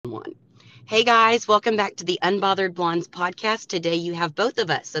one. Hey guys, welcome back to the Unbothered Blondes podcast. Today you have both of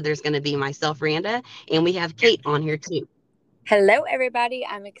us. So there's going to be myself, Randa, and we have Kate on here too. Hello, everybody.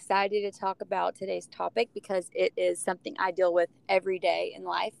 I'm excited to talk about today's topic because it is something I deal with every day in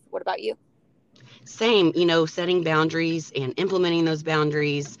life. What about you? Same, setting boundaries and implementing those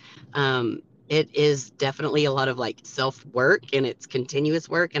boundaries. It is definitely a lot of like self work and it's continuous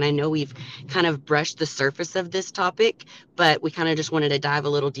work. And I know we've kind of brushed the surface of this topic, but we kind of just wanted to dive a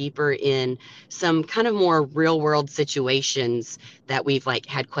little deeper in some kind of more real world situations that we've like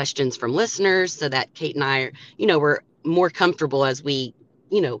had questions from listeners so that Kate and I are, we're more comfortable as we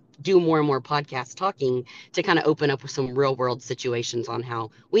do more and more podcasts talking to kind of open up with some real world situations on how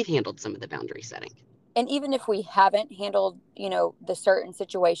we've handled some of the boundary setting. And even if we haven't handled, the certain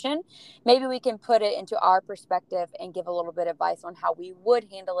situation, maybe we can put it into our perspective and give a little bit of advice on how we would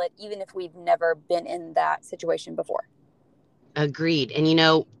handle it, even if we've never been in that situation before. Agreed.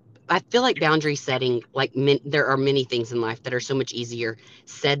 And I feel like boundary setting, like there are many things in life that are so much easier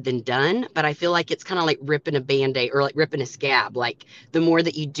said than done. But I feel like it's kind of like ripping a band-aid or like ripping a scab. Like the more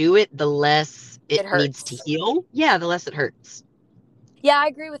that you do it, the less It it needs to hurts. heal. Yeah, the less it hurts. Yeah, I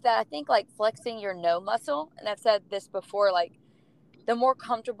agree with that. I think like flexing your no muscle, and I've said this before, like the more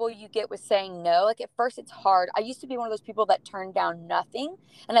comfortable you get with saying no, like at first it's hard. I used to be one of those people that turned down nothing.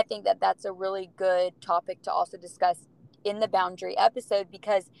 And I think that that's a really good topic to also discuss in the boundary episode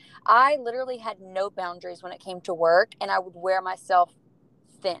because I literally had no boundaries when it came to work and I would wear myself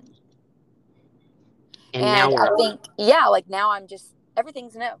thin. And now And I we're, think, yeah, like now I'm just,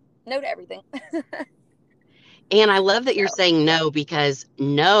 everything's no, no to everything. and I love that you're So. saying no because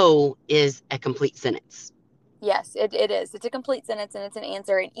no is a complete sentence. Yes, it is. It's a complete sentence and it's an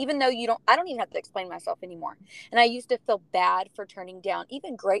answer. And even though I don't even have to explain myself anymore. And I used to feel bad for turning down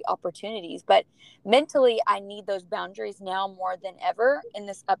even great opportunities. But mentally, I need those boundaries now more than ever in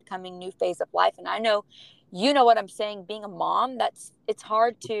this upcoming new phase of life. And I know, you know what I'm saying, being a mom, it's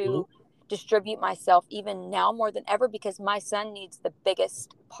hard Mhm. to distribute myself even now more than ever because my son needs the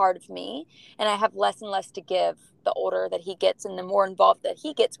biggest part of me and I have less and less to give the older that he gets and the more involved that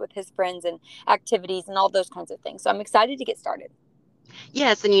he gets with his friends and activities and all those kinds of things. So I'm excited to get started.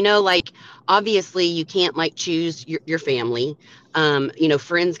 Yes, and like obviously you can't like choose your family.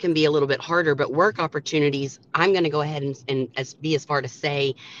 Friends can be a little bit harder, but work opportunities, I'm going to go ahead and be as far to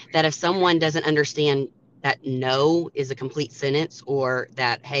say that if someone doesn't understand that no is a complete sentence or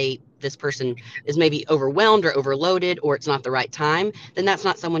that hey, this person is maybe overwhelmed or overloaded or it's not the right time, then that's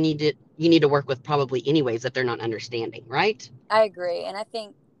not someone you need to work with probably anyways if they're not understanding, right? I agree. And I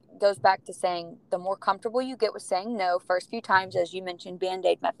think goes back to saying the more comfortable you get with saying no first few times, as you mentioned,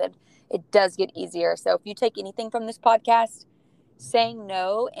 band-aid method, it does get easier. So if you take anything from this podcast, saying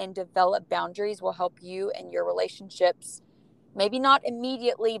no and develop boundaries will help you and your relationships, maybe not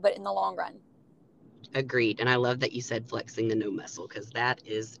immediately, but in the long run. Agreed. And I love that you said flexing the no muscle because that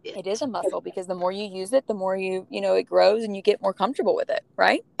is It is it. a muscle because the more you use it, the more it grows and you get more comfortable with it,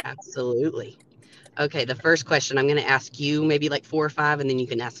 right? Absolutely. Okay, the first question I'm going to ask you maybe like four or five, and then you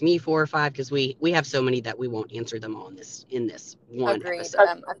can ask me four or five because we have so many that we won't answer them all in this one Agreed.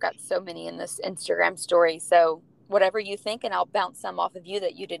 episode. I've got so many in this Instagram story. So whatever you think, and I'll bounce some off of you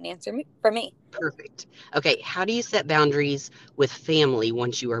that you didn't answer me for me. Perfect. Okay, how do you set boundaries with family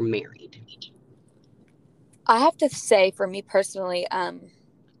once you are married? I have to say, for me personally, I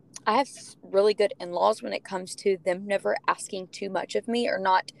have really good in laws when it comes to them never asking too much of me or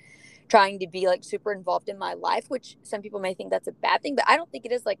not trying to be like super involved in my life, which some people may think that's a bad thing, but I don't think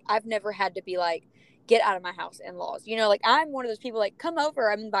it is. Like, I've never had to be like, get out of my house in laws. Like I'm one of those people like, come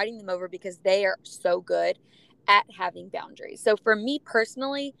over. I'm inviting them over because they are so good at having boundaries. So for me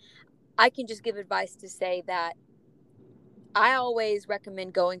personally, I can just give advice to say that I always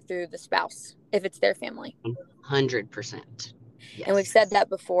recommend going through the spouse if it's their family. 100%. And we've Yes. said that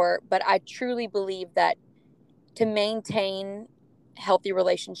before, but I truly believe that to maintain healthy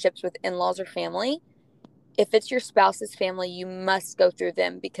relationships with in laws or family, if it's your spouse's family, you must go through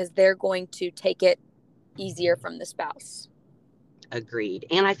them because they're going to take it easier from the spouse. Agreed.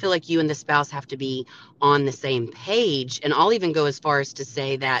 And I feel like you and the spouse have to be on the same page. And I'll even go as far as to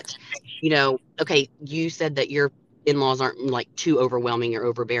say that, okay, you said that your in-laws aren't like too overwhelming or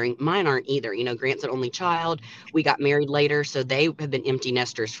overbearing. Mine aren't either. Grant's an only child. We got married later, so they have been empty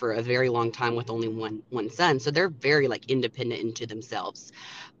nesters for a very long time with only one son. So they're very like independent into themselves.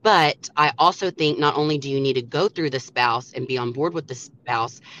 But I also think not only do you need to go through the spouse and be on board with the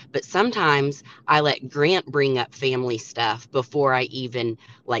spouse, but sometimes I let Grant bring up family stuff before I even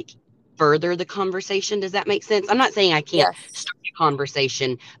like further the conversation. Does that make sense? I'm not saying I can't Yes. start a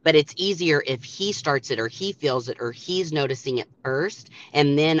conversation, but it's easier if he starts it or he feels it or he's noticing it first.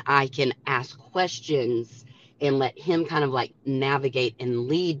 And then I can ask questions and let him kind of like navigate and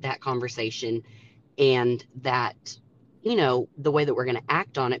lead that conversation and that, the way that we're going to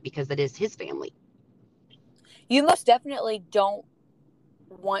act on it because that is his family. You most definitely don't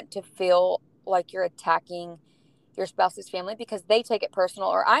want to feel like you're attacking your spouse's family because they take it personal,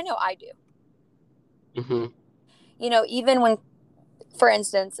 or I know I do. Hmm. Even when, for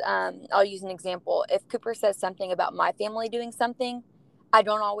instance, I'll use an example. If Cooper says something about my family doing something, I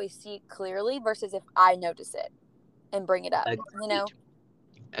don't always see it clearly versus if I notice it and bring it up, you Agreed. know?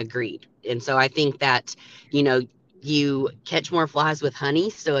 Agreed. And so I think that, you know, you catch more flies with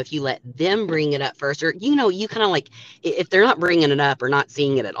honey. So if you let them bring it up first, or, you kind of like, if they're not bringing it up or not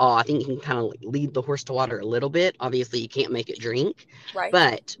seeing it at all, I think you can kind of like lead the horse to water a little bit. Obviously, you can't make it drink. Right.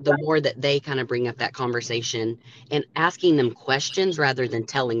 But the more that they kind of bring up that conversation and asking them questions rather than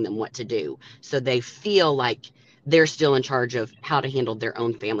telling them what to do, so they feel like they're still in charge of how to handle their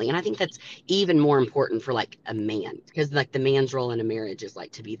own family. And I think that's even more important for like a man because like the man's role in a marriage is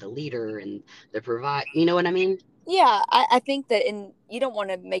like to be the leader and the provide, you know what I mean? Yeah, I think that you don't want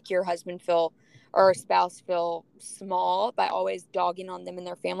to make your husband feel or spouse feel small by always dogging on them and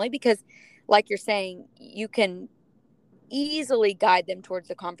their family because, like you're saying, you can easily guide them towards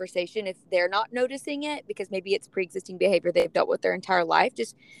the conversation if they're not noticing it because maybe it's pre-existing behavior they've dealt with their entire life.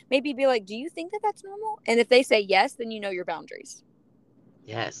 Just maybe be like, do you think that that's normal? And if they say yes, then you know your boundaries.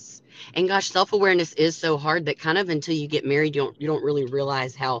 Yes. And gosh, self-awareness is so hard that kind of until you get married, you don't really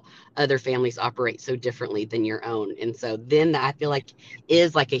realize how other families operate so differently than your own. And so then I feel like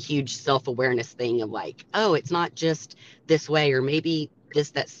is like a huge self-awareness thing of like, oh, it's not just this way, or maybe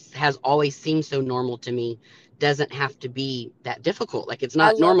this that has always seemed so normal to me doesn't have to be that difficult. Like it's I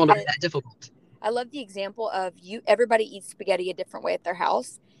not love normal to be the that difficult. I love the example of you everybody eats spaghetti a different way at their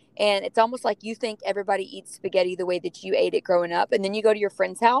house. And it's almost like you think everybody eats spaghetti the way that you ate it growing up. And then you go to your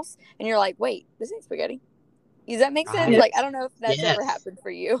friend's house and you're like, wait, this ain't spaghetti. Does that make sense? Right. Like, I don't know if that's ever Yes. happened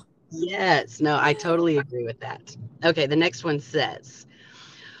for you. Yes. No, I totally agree with that. Okay, the next one says,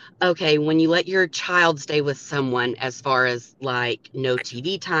 okay, when you let your child stay with someone, as far as like no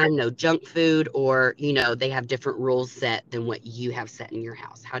TV time, no junk food, or, they have different rules set than what you have set in your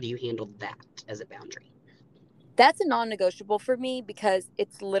house, how do you handle that as a boundary? That's a non negotiable for me because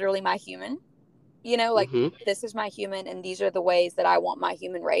it's literally my human. Like Mm-hmm. this is my human and these are the ways that I want my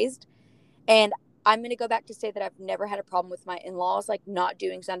human raised. And I'm going to go back to say that I've never had a problem with my in laws, like not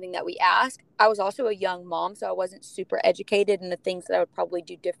doing something that we ask. I was also a young mom, so I wasn't super educated in the things that I would probably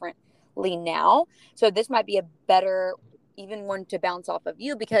do differently now. So this might be a better, even one to bounce off of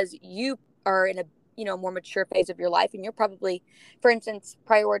you because you are in a more mature phase of your life and you're probably, for instance,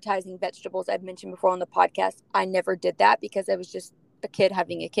 prioritizing vegetables. I've mentioned before on the podcast I never did that because I was just a kid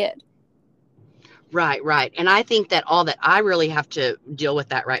having a kid. Right, right. And I think that all that I really have to deal with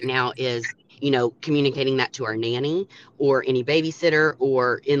that right now is, communicating that to our nanny or any babysitter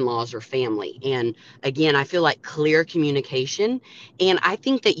or in-laws or family. And again, I feel like clear communication. And I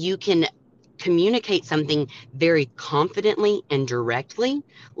think that you can communicate something very confidently and directly,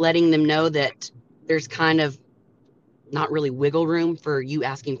 letting them know that there's kind of not really wiggle room for you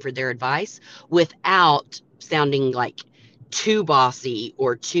asking for their advice without sounding like too bossy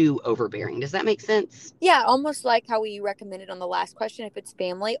or too overbearing. Does that make sense? Yeah, almost like how we recommended on the last question. If it's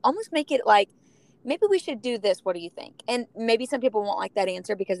family, almost make it like maybe we should do this. What do you think? And maybe some people won't like that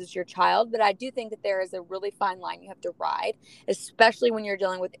answer because it's your child, but I do think that there is a really fine line you have to ride, especially when you're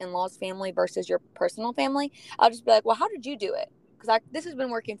dealing with in laws family versus your personal family. I'll just be like, well, how did you do it? Because this has been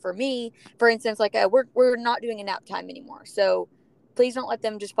working for me. For instance, like we're not doing a nap time anymore, so please don't let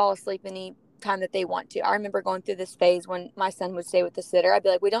them just fall asleep any time that they want to. I remember going through this phase when my son would stay with the sitter. I'd be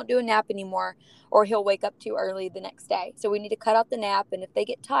like, we don't do a nap anymore, or he'll wake up too early the next day. So we need to cut out the nap. And if they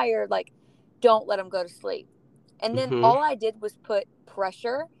get tired, like, don't let them go to sleep. And then Mm-hmm. all I did was put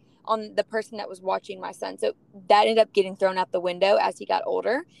pressure on the person that was watching my son. So that ended up getting thrown out the window as he got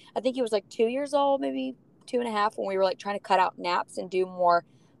older. I think he was like 2 years old, maybe 2.5, when we were like trying to cut out naps and do more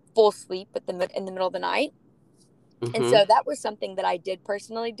full sleep in the middle of the night. And Mm-hmm. so that was something that I did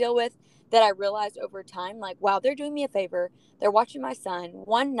personally deal with that I realized over time, like, wow, they're doing me a favor. They're watching my son.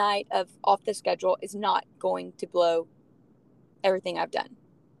 One night of off the schedule is not going to blow everything I've done.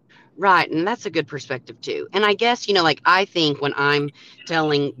 Right. And that's a good perspective too. And I guess, like I think when I'm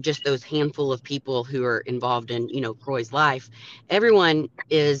telling just those handful of people who are involved in, Croy's life, everyone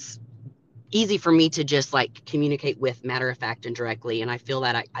is easy for me to just like communicate with matter of fact and directly. And I feel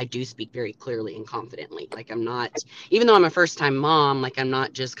that I do speak very clearly and confidently. Like I'm not, even though I'm a first time mom, like I'm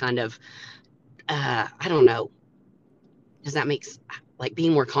not just kind of, I don't know, does that make like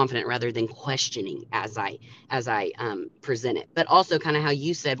being more confident rather than questioning as I present it, but also kind of how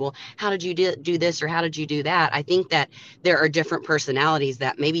you said, well, how did you do this or how did you do that? I think that there are different personalities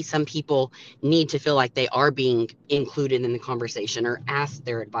that maybe some people need to feel like they are being included in the conversation or asked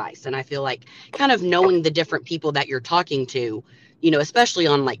their advice, and I feel like kind of knowing the different people that you're talking to, especially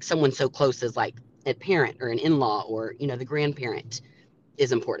on like someone so close as like a parent or an in-law or the grandparent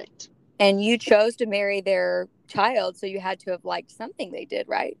is important. And you chose to marry their child, so you had to have liked something they did,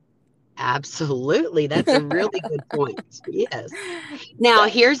 right? Absolutely. That's a really good point. Yes. Now, So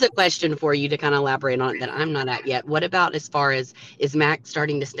here's a question for you to kind of elaborate on it that I'm not at yet. What about as far as is Mac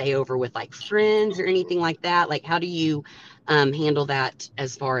starting to stay over with like friends or anything like that? Like, how do you handle that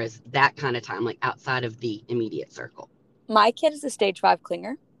as far as that kind of time, like outside of the immediate circle? my kid is a stage 5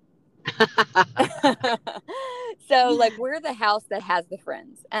 clinger. So like we're the house that has the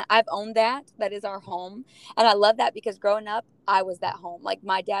friends, and I've owned that. That is our home, and I love that because growing up I was that home. Like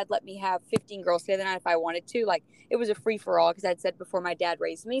my dad let me have 15 girls stay the night if I wanted to. Like it was a free for all because I'd said before my dad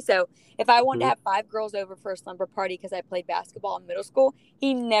raised me. So if I wanted to Mhm. have 5 girls over for a slumber party because I played basketball in middle school,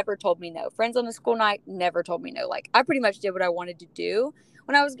 he never told me no. Friends on the school night never told me no. Like I pretty much did what I wanted to do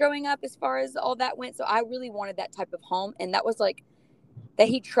when I was growing up as far as all that went. So I really wanted that type of home, and that was like that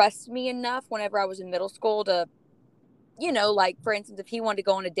he trusts me enough whenever I was in middle school to, like for instance, if he wanted to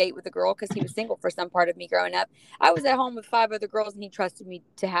go on a date with a girl because he was single for some part of me growing up, I was at home with 5 other girls and he trusted me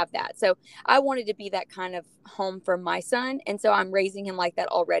to have that. So I wanted to be that kind of home for my son. And so I'm raising him like that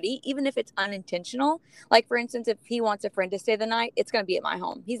already, even if it's unintentional. Like for instance, if he wants a friend to stay the night, it's going to be at my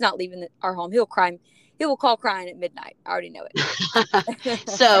home. He's not leaving our home. He'll cry. He will call crying at midnight. I already know it.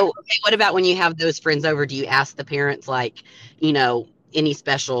 So, okay, what about when you have those friends over? Do you ask the parents, like, you know, any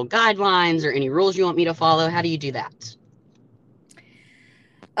special guidelines or any rules you want me to follow? How do you do that?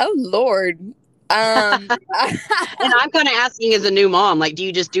 Oh Lord. Um And I'm kind of asking as a new mom, like, do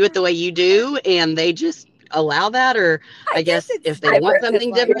you just do it the way you do and they just allow that? Or I I guess guess it's if they want different because something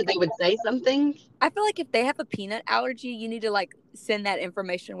like different, they would say something. I feel like if they have a peanut allergy, you need to like send that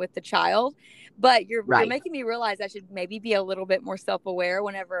information with the child. But you're Right. making me realize I should maybe be a little bit more self aware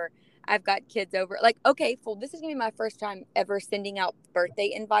whenever I've got kids over. Like, okay, well, this is gonna be my first time ever sending out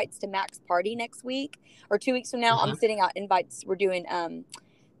birthday invites to Mac's party next week or 2 weeks from now. I'm Uh-huh. sending out invites. We're doing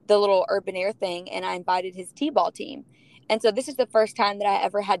the little urban air thing, and I invited his t-ball team. And so this is the first time that I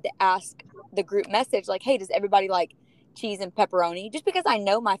ever had to ask the group message, like, hey, does everybody like cheese and pepperoni? Just because I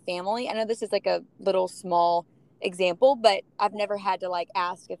know my family. I know this is like a little small example, but I've never had to like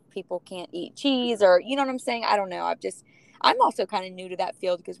ask if people can't eat cheese or you know what I'm saying? I don't know. I'm also kind of new to that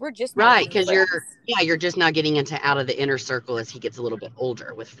field because we're just now Right. being Because friends. you're just not getting into out of the inner circle as he gets a little bit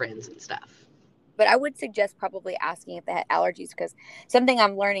older with friends and stuff. But I would suggest probably asking if they had allergies because something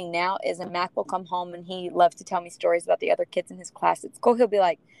I'm learning now is when Mac will come home and he loves to tell me stories about the other kids in his class at school. He'll be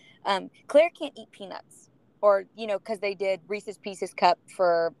like, Claire can't eat peanuts. Or, because they did Reese's Pieces cup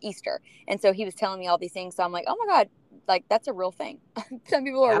for Easter. And so he was telling me all these things. So I'm like, oh my God, like that's a real thing. Some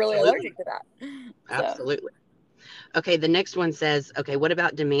people are really Absolutely. allergic to that. So Absolutely. Okay, the next one says, okay, what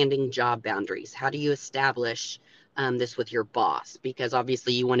about demanding job boundaries? How do you establish this with your boss? Because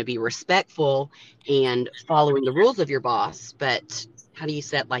obviously you want to be respectful and following the rules of your boss, but how do you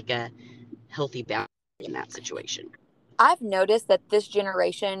set like a healthy boundary in that situation? I've noticed that this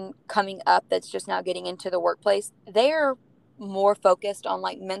generation coming up that's just now getting into the workplace, they're more focused on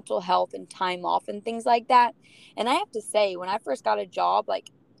like mental health and time off and things like that. And I have to say, when I first got a job,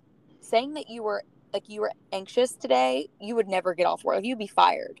 like saying that you were anxious today, you would never get off work. Like, you'd be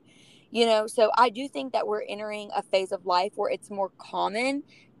fired. So I do think that we're entering a phase of life where it's more common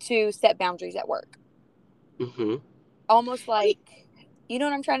to set boundaries at work. Hmm. Almost like, you know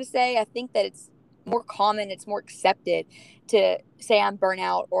what I'm trying to say? I think that it's more common, it's more accepted to say I'm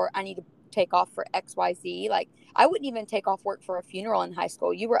burnout or I need to take off for XYZ. Like, I wouldn't even take off work for a funeral in high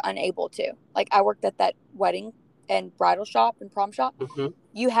school. You were unable to. Like, I worked at that wedding and bridal shop and prom shop. Hmm.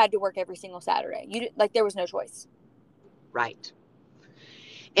 You had to work every single Saturday. Like, there was no choice. Right.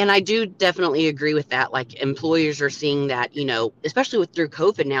 And I do definitely agree with that. Like employers are seeing that, especially with through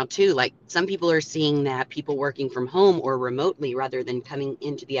COVID now too, like some people are seeing that people working from home or remotely rather than coming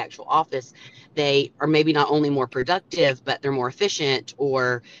into the actual office, they are maybe not only more productive, but they're more efficient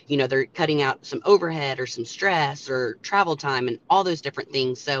or, they're cutting out some overhead or some stress or travel time and all those different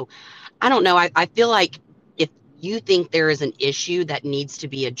things. So I don't know. I feel like if you think there is an issue that needs to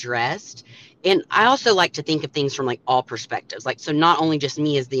be addressed. And I also like to think of things from like all perspectives. Like, so not only just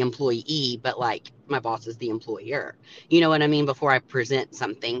me as the employee, but like my boss is the employer. You know what I mean? Before I present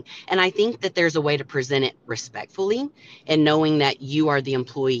something. And I think that there's a way to present it respectfully and knowing that you are the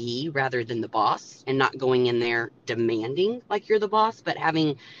employee rather than the boss and not going in there demanding like you're the boss, but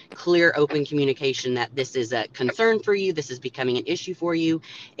having clear, open communication that this is a concern for you, this is becoming an issue for you,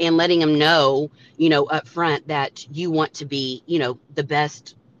 and letting them know, up front that you want to be, the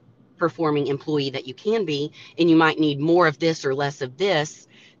best performing employee that you can be, and you might need more of this or less of this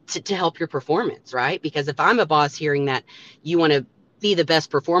to help your performance, right? Because if I'm a boss hearing that you want to be the best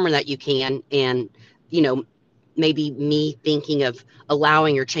performer that you can, and you know maybe me thinking of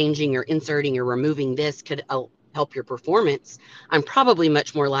allowing or changing or inserting or removing this could help your performance, I'm probably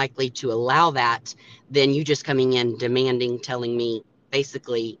much more likely to allow that than you just coming in demanding, telling me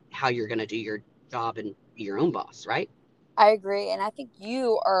basically how you're going to do your job and be your own boss, right? I agree. And I think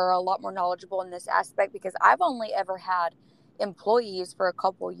you are a lot more knowledgeable in this aspect because I've only ever had employees for a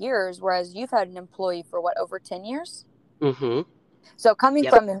couple years, whereas you've had an employee for what, over 10 years? Mm-hmm. So, coming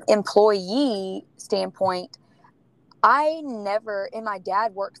Yep. from an employee standpoint, I never, and my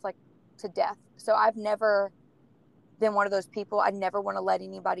dad works like to death. So, I've never been one of those people. I never want to let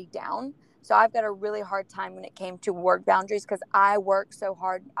anybody down. So, I've got a really hard time when it came to work boundaries because I work so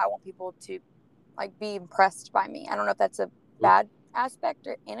hard. I want people to like be impressed by me. I don't know if that's a bad aspect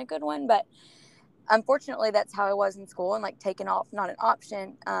or in a good one, but unfortunately that's how I was in school, and like taking off not an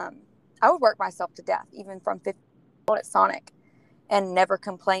option. I would work myself to death even from 15 at Sonic and never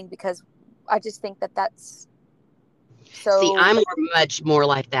complain because I just think that that's See, so I'm much more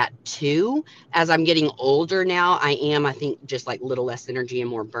like that too. As I'm getting older now, I think, just like little less energy and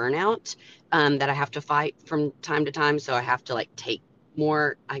more burnout, that I have to fight from time to time. So I have to like take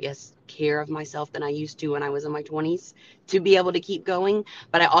more, I guess, care of myself than I used to when I was in my 20s to be able to keep going.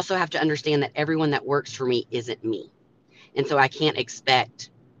 But I also have to understand that everyone that works for me isn't me. And so I can't expect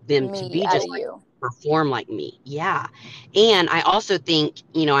them to me be out of just like you. perform like me. Yeah. And I also think,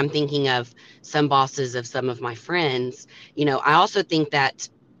 I'm thinking of some bosses of some of my friends. I also think that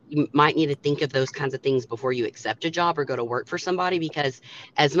you might need to think of those kinds of things before you accept a job or go to work for somebody, because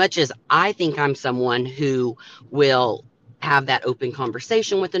as much as I think I'm someone who will have that open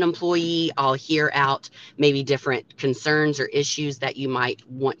conversation with an employee, I'll hear out maybe different concerns or issues that you might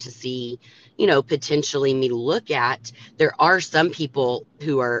want to see, potentially me look at. There are some people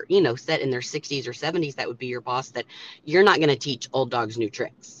who are, set in their 60s or 70s that would be your boss, that you're not going to teach old dogs new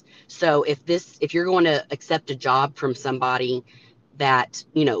tricks. So if you're going to accept a job from somebody that,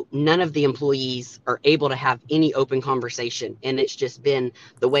 none of the employees are able to have any open conversation, and it's just been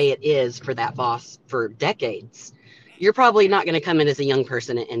the way it is for that boss for decades, you're probably not going to come in as a young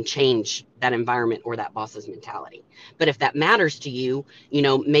person and change that environment or that boss's mentality. But if that matters to you,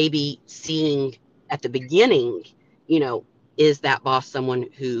 maybe seeing at the beginning, you know, is that boss someone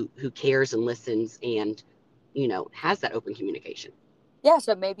who cares and listens and, has that open communication? Yeah,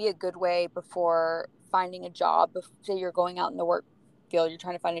 so maybe a good way before finding a job, say you're going out in the work field, you're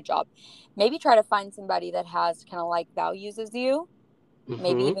trying to find a job, maybe try to find somebody that has kind of like values as you,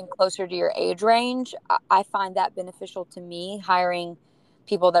 maybe Mm-hmm. even closer to your age range. I find that beneficial to me, hiring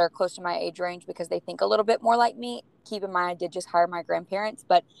people that are close to my age range because they think a little bit more like me. Keep in mind, I did just hire my grandparents,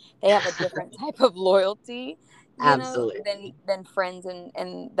 but they have a different type of loyalty, Absolutely. than friends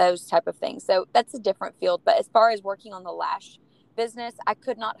and those type of things. So that's a different field. But as far as working on the lash business, I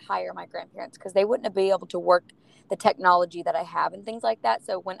could not hire my grandparents because they wouldn't be able to work the technology that I have and things like that.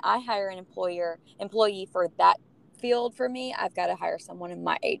 So when I hire an employee for that field for me, I've got to hire someone in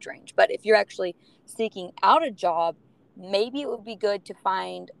my age range. But if you're actually seeking out a job, maybe it would be good to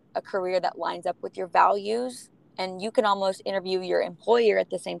find a career that lines up with your values, and you can almost interview your employer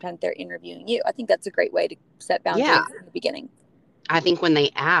at the same time they're interviewing you. I think that's a great way to set Yeah. boundaries in the beginning. I think when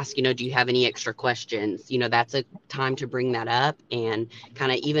they ask, do you have any extra questions? That's a time to bring that up, and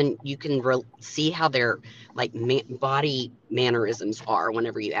kind of even you can see how their like body mannerisms are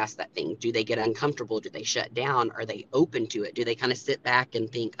whenever you ask that thing. Do they get uncomfortable? Do they shut down? Are they open to it? Do they kind of sit back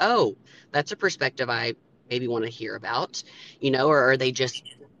and think, oh, that's a perspective I maybe want to hear about, or are they just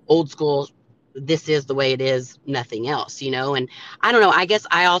old school? This is the way it is, nothing else, and I don't know. I guess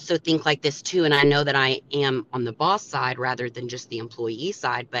I also think like this too, and I know that I am on the boss side rather than just the employee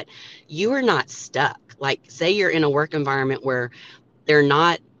side, but you are not stuck. Like, say you're in a work environment where they're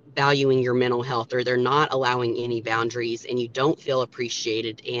not valuing your mental health, or they're not allowing any boundaries, and you don't feel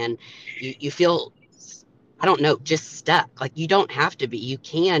appreciated, and you feel, I don't know, just stuck. Like, you don't have to be. You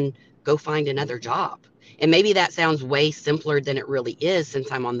can go find another job. And maybe that sounds way simpler than it really is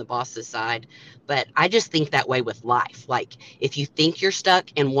since I'm on the boss's side. But I just think that way with life. Like, if you think you're stuck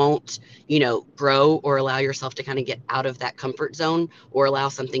and won't, grow or allow yourself to kind of get out of that comfort zone or allow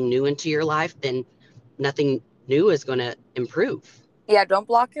something new into your life, then nothing new is going to improve. Yeah, don't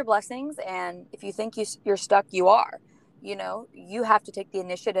block your blessings. And if you think you're stuck, you are. You have to take the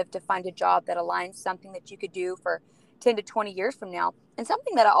initiative to find a job that aligns something that you could do for 10 to 20 years from now. And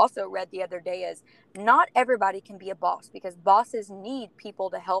something that I also read the other day is not everybody can be a boss because bosses need people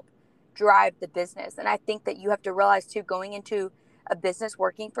to help drive the business. And I think that you have to realize too, going into a business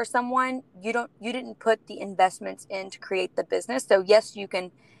working for someone, you didn't put the investments in to create the business. So yes, you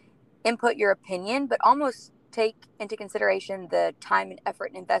can input your opinion, but almost take into consideration the time and effort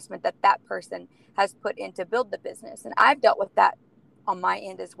and investment that that person has put in to build the business. And I've dealt with that on my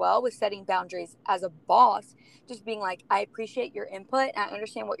end as well with setting boundaries as a boss, just being like, I appreciate your input and I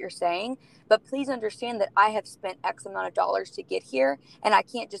understand what you're saying, but please understand that I have spent X amount of dollars to get here and I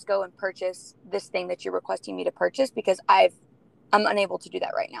can't just go and purchase this thing that you're requesting me to purchase because I'm unable to do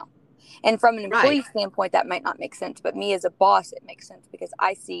that right now. And from an Right. employee standpoint, that might not make sense. But me as a boss, it makes sense because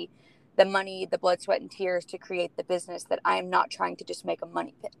I see the money, the blood, sweat, and tears to create the business that I am not trying to just make a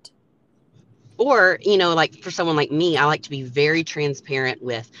money pit. Or, like for someone like me, I like to be very transparent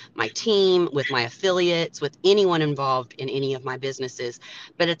with my team, with my affiliates, with anyone involved in any of my businesses.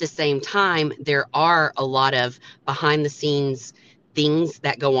 But at the same time, there are a lot of behind the scenes things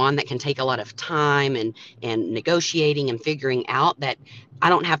that go on that can take a lot of time and negotiating and figuring out that I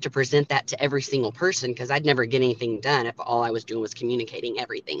don't have to present that to every single person because I'd never get anything done if all I was doing was communicating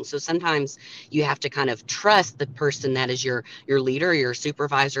everything. So sometimes you have to kind of trust the person that is your leader, your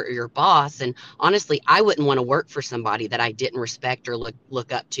supervisor, or your boss. And honestly, I wouldn't want to work for somebody that I didn't respect or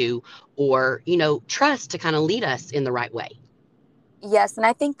look up to or, trust to kind of lead us in the right way. Yes. And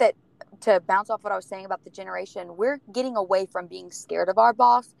I think that to bounce off what I was saying about the generation, we're getting away from being scared of our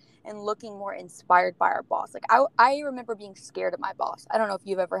boss and looking more inspired by our boss. Like I remember being scared of my boss. I don't know if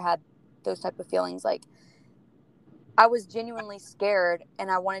you've ever had those type of feelings. Like I was genuinely scared and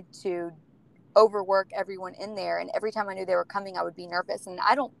I wanted to overwork everyone in there. And every time I knew they were coming, I would be nervous. And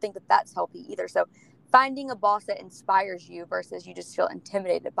I don't think that that's healthy either. So finding a boss that inspires you versus you just feel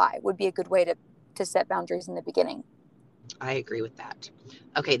intimidated by would be a good way to set boundaries in the beginning. I agree with that.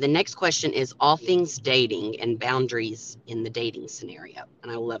 Okay, the next question is all things dating and boundaries in the dating scenario.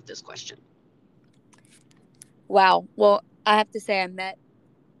 And I love this question. Wow. Well, I have to say I met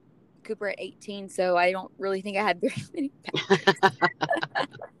Cooper at 18, so I don't really think I had very many boundaries.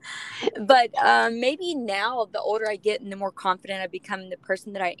 But maybe now, the older I get and the more confident I become in the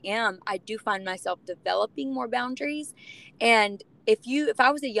person that I am, I do find myself developing more boundaries. And if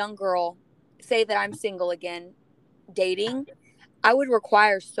I was a young girl, say that I'm single again, dating, I would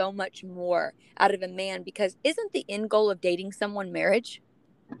require so much more out of a man because isn't the end goal of dating someone marriage?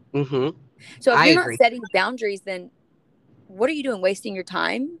 Mm-hmm. So if I you're not agree. setting boundaries, then what are you doing? Wasting your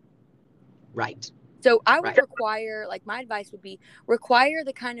time? Right. So I would Right. require, like my advice would be require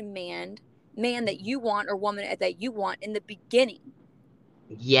the kind of man that you want or woman that you want in the beginning.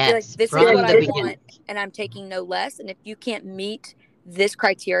 Be like, Yes. this is what From I the beginning. want and I'm taking no less. And if you can't meet this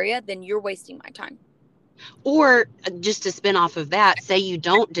criteria, then you're wasting my time. Or just to spin off of that, say you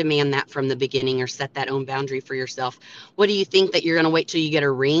don't demand that from the beginning or set that own boundary for yourself. What do you think that you're going to wait till you get a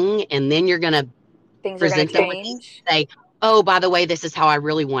ring and then you're going to Things are going present to them with these change. say, oh, by the way, this is how I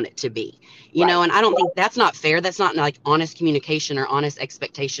really want it to be. Right. And I don't think that's not fair. That's not like honest communication or honest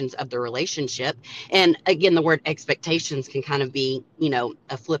expectations of the relationship. And again, the word expectations can kind of be,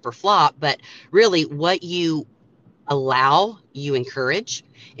 a flip or flop, but really what you allow, you encourage.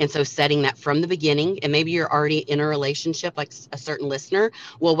 And so setting that from the beginning, and maybe you're already in a relationship like a certain listener,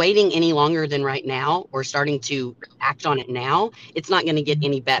 well, waiting any longer than right now or starting to act on it now, it's not going to get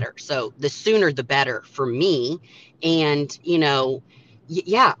any better. So the sooner the better for me. And,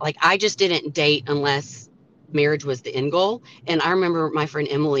 yeah, like I just didn't date unless marriage was the end goal. And I remember my friend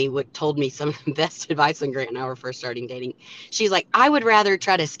Emily would told me some of the best advice when Grant and I were first starting dating. She's like, I would rather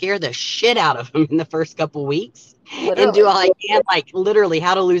try to scare the shit out of him in the first couple weeks and do Literally. all I can, like literally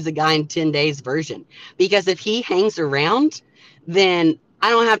how to lose a guy in 10 days version. Because if he hangs around, then I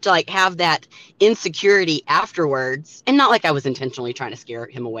don't have to like have that insecurity afterwards. And not like I was intentionally trying to scare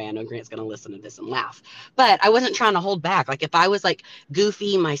him away. I know Grant's going to listen to this and laugh, but I wasn't trying to hold back. Like if I was like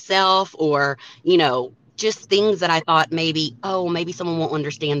goofy myself or, just things that I thought maybe, oh, maybe someone won't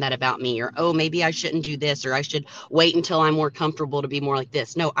understand that about me, or oh, maybe I shouldn't do this, or I should wait until I'm more comfortable to be more like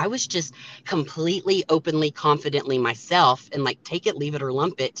this. No, I was just completely, openly, confidently myself and like take it, leave it, or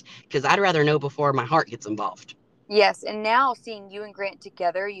lump it because I'd rather know before my heart gets involved. Yes. And now seeing you and Grant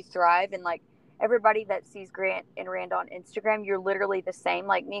together, you thrive and like everybody that sees Grant and Randa on Instagram, you're literally the same.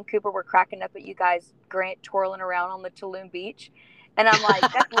 Like me and Cooper were cracking up at you guys, Grant twirling around on the Tulum beach. And I'm like,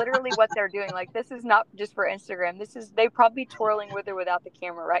 that's literally what they're doing. Like, this is not just for Instagram. This is, they probably twirling with or without the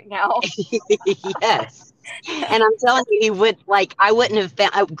camera right now. Yes. And I'm telling you, he would like I wouldn't have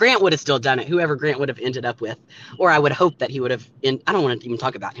found Grant would have still done it, whoever Grant would have ended up with, or I would hope that he would have. I don't want to even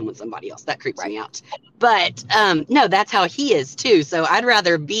talk about him with somebody else. That creeps Right. me out. But no, that's how he is too. So I'd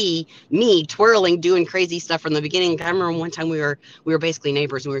rather be me twirling, doing crazy stuff from the beginning. I remember one time we were basically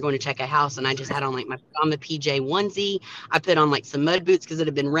neighbors and we were going to check a house, and I just had on like my pajama PJ onesie. I put on like some mud boots because it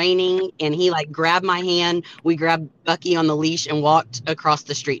had been raining, and he like grabbed my hand. We grabbed Bucky on the leash and walked across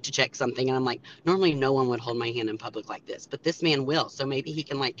the street to check something. And I'm like, normally no one would hold my hand in public like this, but this man will. So maybe he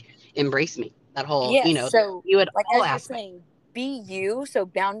can like embrace me. That whole, Yes. So, you at like, all as you're aspects. saying, be you. So,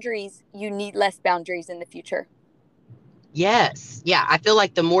 boundaries, you need less boundaries in the future. Yes. Yeah. I feel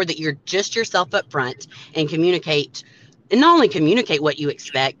like the more that you're just yourself up front and communicate, and not only communicate what you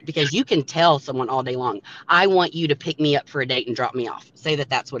expect, because you can tell someone all day long, I want you to pick me up for a date and drop me off. Say that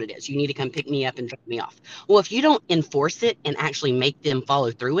that's what it is. You need to come pick me up and drop me off. Well, if you don't enforce it and actually make them follow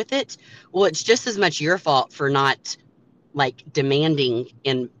through with it, well, it's just as much your fault for not like demanding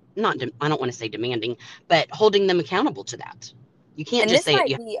and not, I don't want to say demanding, but holding them accountable to that. You can't And just this say it. might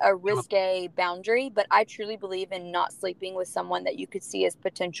You be a risque boundary, but I truly believe in not sleeping with someone that you could see as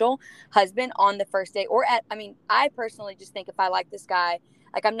potential husband on the first date. Or at, I mean, I personally just think if I like this guy,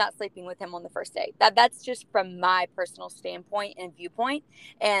 like I'm not sleeping with him on the first date. That's just from my personal standpoint and viewpoint.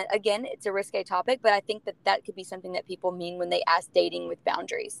 And again, it's a risque topic, but I think that that could be something that people mean when they ask dating with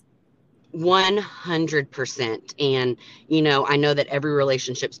boundaries. 100%. And, I know that every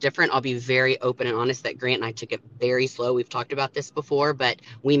relationship's different. I'll be very open and honest that Grant and I took it very slow. We've talked about this before, but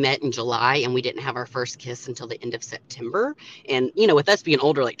we met in July and we didn't have our first kiss until the end of September. And, with us being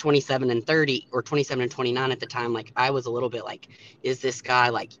older, like 27 and 30 or 27 and 29 at the time, like I was a little bit like, is this guy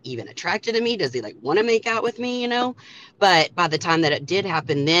like even attracted to me? Does he like want to make out with me? But by the time that it did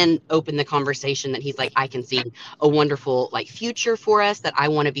happen, then opened the conversation that he's like, I can see a wonderful like future for us, that I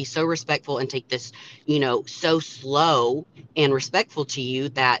want to be so respectful and take this, so slow and respectful to you,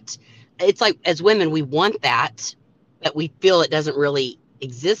 that it's like as women, we want that, but we feel it doesn't really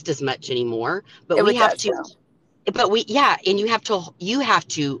exist as much anymore. But we It have does, to, though. yeah, and you have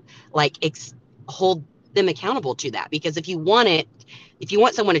to like hold them accountable to that, because if you want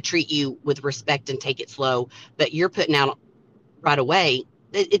someone to treat you with respect and take it slow, but you're putting out right away,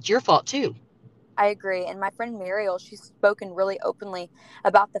 it's your fault too. I agree. And my friend Mariel, she's spoken really openly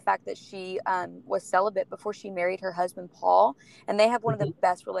about the fact that she was celibate before she married her husband, Paul. And they have one of the Mhm.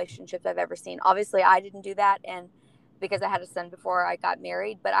 best relationships I've ever seen. Obviously, I didn't do that. And because I had a son before I got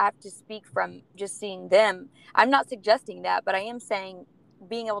married, but I have to speak from just seeing them. I'm not suggesting that, but I am saying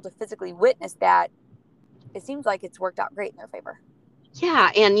being able to physically witness that, it seems like it's worked out great in their favor.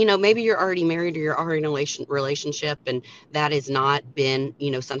 Yeah, and maybe you're already married or you're already in a relationship, and that has not been,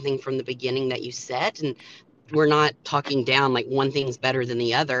 something from the beginning that you set. And we're not talking down like one thing's better than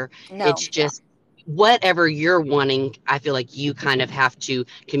the other. No, It's yeah, just whatever you're wanting, I feel like you kind of have to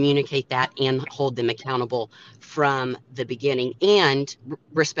communicate that and hold them accountable from the beginning, and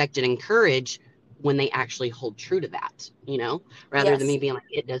respect and encourage when they actually hold true to that, rather than yes. me being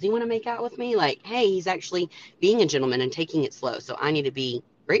like, does he want to make out with me? Like, hey, he's actually being a gentleman and taking it slow. So I need to be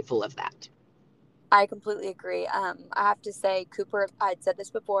grateful of that. I completely agree. I have to say, Cooper, I had said this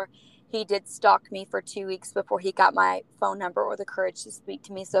before, he did stalk me for 2 weeks before he got my phone number or the courage to speak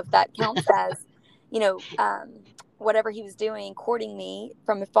to me. So if that counts as, you know, whatever he was doing, courting me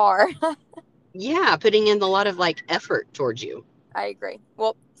from afar, Yeah, putting in a lot of like effort towards you. I agree.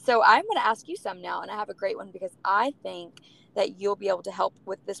 Well, so I'm going to ask you some now, and I have a great one because I think that you'll be able to help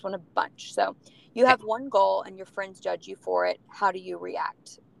with this one a bunch. So you Okay. have one goal and your friends judge you for it. How do you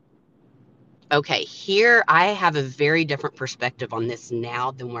react? Okay, here I have a very different perspective on this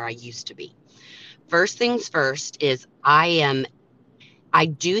now than where I used to be. First things first is I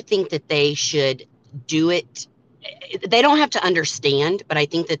do think that they should do it. They don't have to understand, but I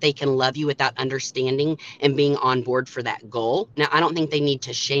think that they can love you without understanding and being on board for that goal. Now, I don't think they need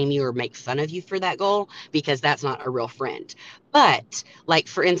to shame you or make fun of you for that goal, because that's not a real friend. But, like,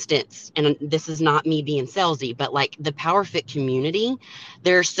 for instance, and this is not me being salesy, but like the Power Fit community,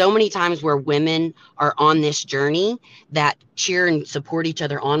 there are so many times where women are on this journey that cheer and support each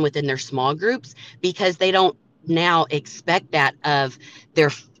other on within their small groups, because they don't now expect that of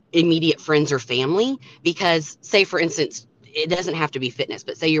their immediate friends or family. Because say for instance, it doesn't have to be fitness,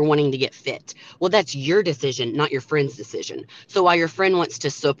 but say you're wanting to get fit, well, that's your decision, not your friend's decision. So while your friend wants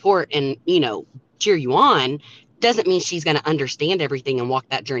to support and cheer you on, doesn't mean she's going to understand everything and walk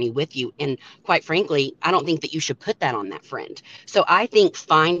that journey with you. And quite frankly, I don't think that you should put that on that friend. So I think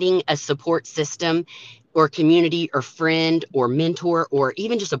finding a support system or community or friend or mentor or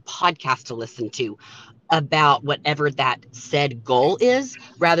even just a podcast to listen to about whatever that said goal is,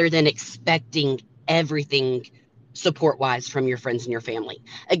 rather than expecting everything support wise from your friends and your family.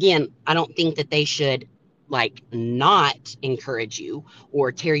 Again, I don't think that they should like not encourage you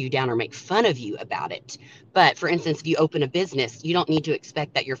or tear you down or make fun of you about it. But for instance, if you open a business, you don't need to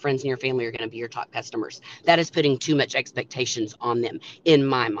expect that your friends and your family are going to be your top customers. That is putting too much expectations on them, in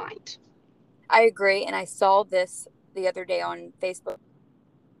my mind. I agree. And I saw this the other day on Facebook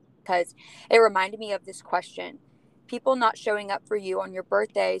because it reminded me of this question. People not showing up for you on your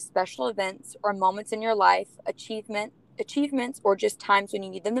birthday, special events, or moments in your life, achievements, or just times when you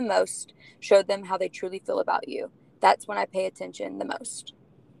need them the most, show them how they truly feel about you. That's when I pay attention the most.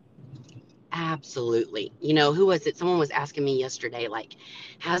 Absolutely. Who was it? Someone was asking me yesterday, like,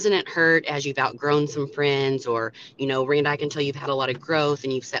 hasn't it hurt as you've outgrown some friends? Or, Rand, I can tell you've had a lot of growth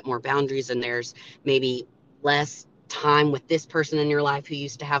and you've set more boundaries, and there's maybe less time with this person in your life who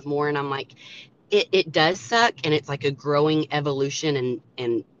used to have more. And I'm like, it does suck, and it's like a growing evolution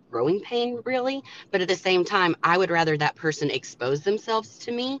and growing pain, really. But at the same time, I would rather that person expose themselves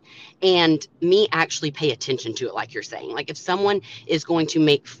to me and me actually pay attention to it, like you're saying. Like if someone is going to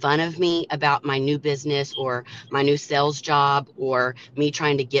make fun of me about my new business or my new sales job or me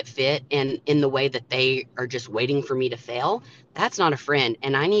trying to get fit, and in the way that they are just waiting for me to fail, that's not a friend.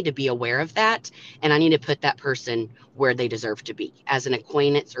 And I need to be aware of that, and I need to put that person where they deserve to be, as an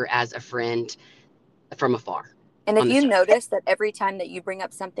acquaintance or as a friend from afar And if on the you surface. notice that every time that you bring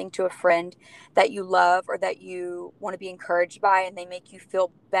up something to a friend that you love or that you want to be encouraged by and they make you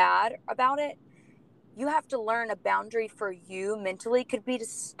feel bad about it, you have to learn a boundary for you mentally could be to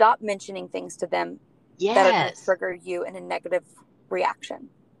stop mentioning things to them that are going to Yes. trigger you in a negative reaction.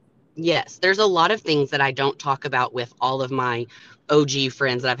 Yes, there's a lot of things that I don't talk about with all of my OG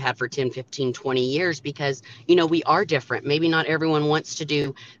friends that I've had for 10, 15, 20 years because, we are different. Maybe not everyone wants to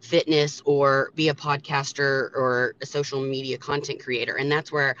do fitness or be a podcaster or a social media content creator. And that's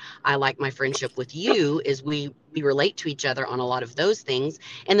where I like my friendship with you is we relate to each other on a lot of those things.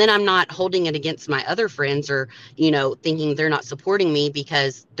 And then I'm not holding it against my other friends or, thinking they're not supporting me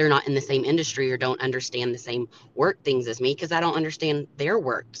because they're not in the same industry or don't understand the same work things as me because I don't understand their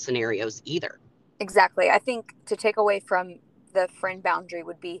work scenarios either. Exactly. I think to take away from the friend boundary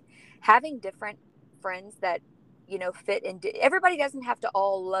would be having different friends that fit into everybody doesn't have to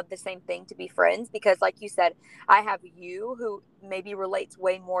all love the same thing to be friends because like you said, I have you who maybe relates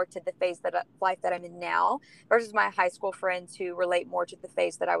way more to the phase that life that I'm in now versus my high school friends who relate more to the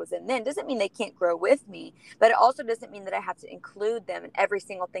phase that I was in then. Doesn't mean they can't grow with me, but it also doesn't mean that I have to include them in every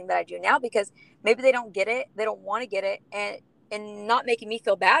single thing that I do now because maybe they don't get it, they don't want to get it, and not making me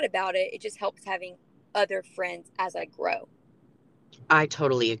feel bad about it. It just helps having other friends as I grow. I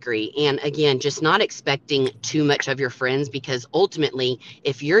totally agree. And again, just not expecting too much of your friends because ultimately,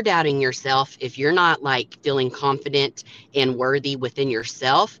 if you're doubting yourself, if you're not like feeling confident and worthy within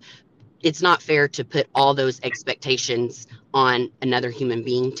yourself, it's not fair to put all those expectations on another human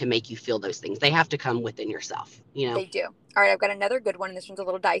being to make you feel those things. They have to come within yourself. They do. All right, I've got another good one, and this one's a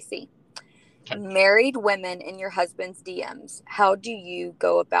little dicey. Okay. Married women in your husband's DMs. How do you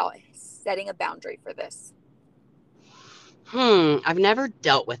go about setting a boundary for this? I've never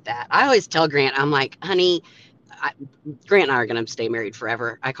dealt with that. I always tell Grant, I'm like, honey, I, Grant and I are going to stay married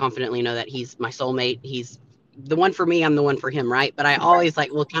forever. I confidently know that he's my soulmate. He's the one for me. I'm the one for him, right? But I Right. always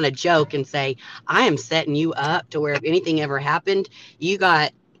like will kind of joke and say, I am setting you up to where if anything ever happened, you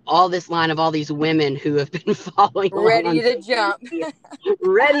got all this line of all these women who have been following along Ready on to social jump. media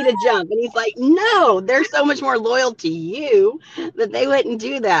ready to jump. And he's like, no, they're so much more loyal to you that they wouldn't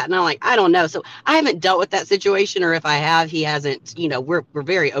do that. And I'm like, I don't know. So I haven't dealt with that situation, or if I have, he hasn't. We're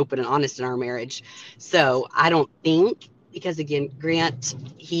very open and honest in our marriage. So I don't think, because again, Grant,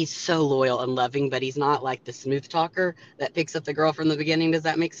 he's so loyal and loving, but he's not like the smooth talker that picks up the girl from the beginning. Does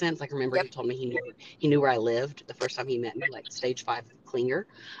that make sense? Like, remember Yep. he told me he knew where I lived the first time he met me, like stage 5 clinger.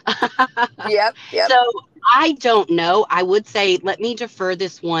 Yep. Yep. So I don't know. I would say let me defer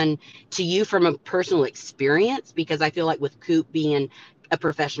this one to you from a personal experience because I feel like with Coop being a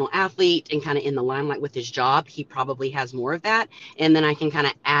professional athlete and kind of in the limelight with his job, he probably has more of that. And then I can kind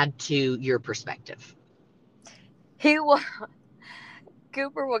of add to your perspective. He will.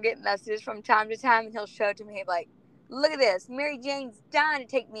 Cooper will get messages from time to time, and he'll show it to me like, "Look at this. Mary Jane's dying to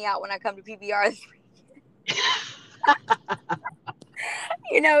take me out when I come to PBR this week."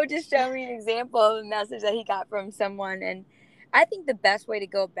 Just show me an example of a message that he got from someone. And I think the best way to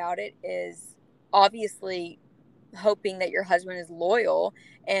go about it is obviously hoping that your husband is loyal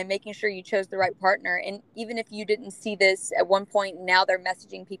and making sure you chose the right partner. And even if you didn't see this at one point, now they're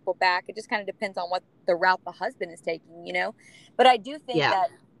messaging people back. It just kind of depends on what the route the husband is taking, you know? But I do think Yeah. that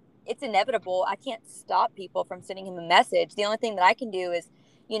it's inevitable. I can't stop people from sending him a message. The only thing that I can do is,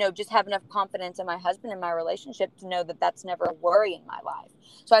 you know, just have enough confidence in my husband and my relationship to know that that's never a worry in my life.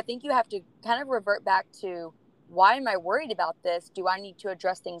 So I think you have to kind of revert back to, why am I worried about this? Do I need to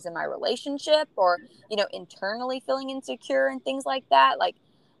address things in my relationship, or, you know, internally feeling insecure and things like that? Like,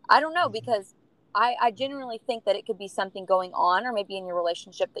 I don't know, because I genuinely think that it could be something going on, or maybe in your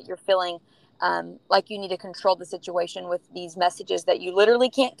relationship, that you're feeling like you need to control the situation with these messages that you literally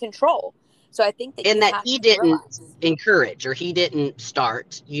can't control. So I think that And you that have he to didn't realize. encourage or he didn't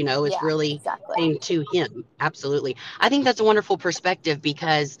start, it's Yeah, really exactly. came to him. Absolutely. I think that's a wonderful perspective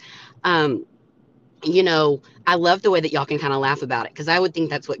because um, I love the way that y'all can kind of laugh about it because I would think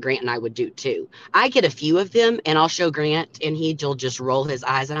that's what Grant and I would do too. I get a few of them and I'll show Grant and he'll just roll his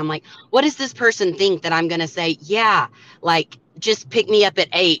eyes and I'm like, what does this person think that I'm going to say? Yeah, like just pick me up at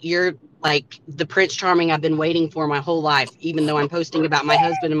 8. You're like the Prince Charming I've been waiting for my whole life, even though I'm posting about my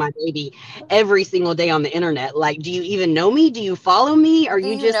husband and my baby every single day on the internet. Like, do you even know me? Do you follow me? Are Do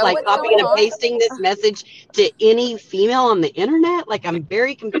you you just know like what's copying going and on? pasting this message to any female on the internet? Like, I'm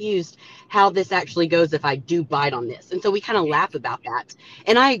very confused how this actually goes if I do bite on this. And so we kind of laugh about that.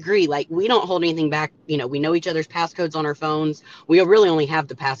 And I agree, like we don't hold anything back. We know each other's passcodes on our phones. We really only have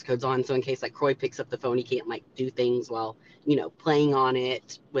the passcodes on. So in case like Croy picks up the phone, he can't like do things while, playing on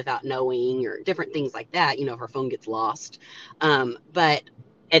it without knowing or different things like that, if our phone gets lost. But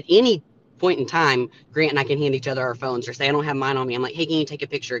at any point in time, Grant and I can hand each other our phones or say, I don't have mine on me. I'm like, hey, can you take a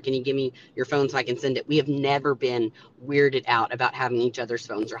picture? Can you give me your phone so I can send it? We have never been weirded out about having each other's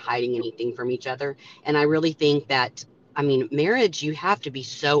phones or hiding anything from each other. And I really think that, I mean, marriage, you have to be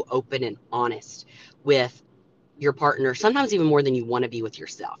so open and honest with your partner, sometimes even more than you want to be with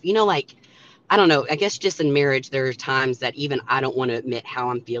yourself. Like, I don't know. I guess just in marriage, there are times that even I don't want to admit how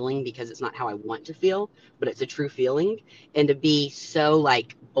I'm feeling because it's not how I want to feel, but it's a true feeling. And to be so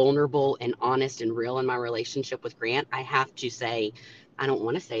like vulnerable and honest and real in my relationship with Grant, I have to say, I don't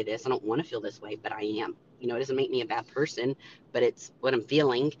want to say this. I don't want to feel this way, but I am. It doesn't make me a bad person, but it's what I'm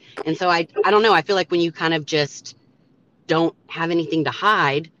feeling. And so I don't know. I feel like when you kind of just don't have anything to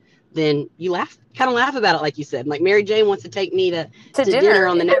hide, then you kind of laugh about it, like you said. Like Mary Jane wants to take me To to dinner dinner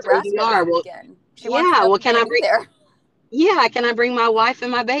on the in next Nebraska this ADR. Well, weekend. She wants to yeah. know if Well, you're going to be there. can I bring my wife and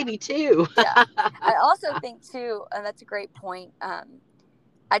my baby too? Yeah. I also think, too, and that's a great point.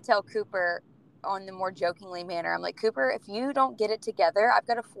 I tell Cooper on the more jokingly manner, I'm like, Cooper, if you don't get it together, I've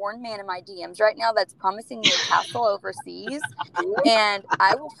got a foreign man in my DMs right now that's promising me a castle overseas, and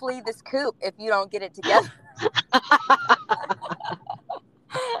I will flee this coop if you don't get it together.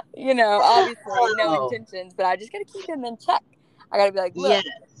 Obviously, no Oh, intentions, but I just got to keep him in check. I got to be like, yeah. look.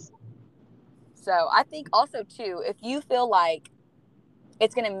 So I think also, too, if you feel like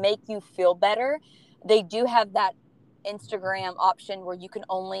it's going to make you feel better, they do have that Instagram option where you can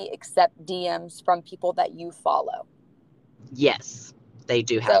only accept DMs from people that you follow. Yes, they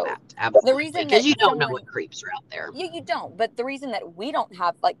do have So that. the Absolutely. reason Because that you don't know someone, what creeps are out there. you don't, but the reason that we don't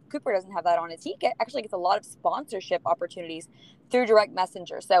have, like Cooper doesn't have that on, is actually gets a lot of sponsorship opportunities through direct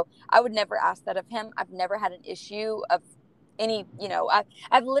messenger. So I would never ask that of him. I've never had an issue of any,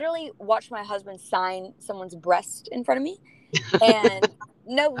 I've literally watched my husband sign someone's breast in front of me. And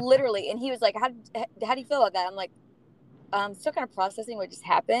no, literally. And he was like, how do you feel about that? I'm like, still kind of processing what just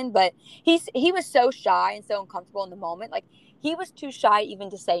happened, but he was so shy and so uncomfortable in the moment. Like, he was too shy even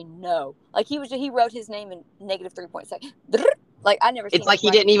to say no. Like, he wrote his name in negative 3 points. Like, I never It's seen like him he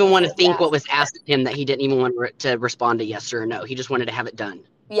write didn't anything even want to so think what fast. was asked of him, that he didn't even want to respond to yes or no. He just wanted to have it done.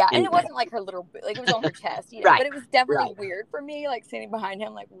 Yeah, and And it wasn't like her little, like it was on her chest, right, but it was definitely right. weird for me, like standing behind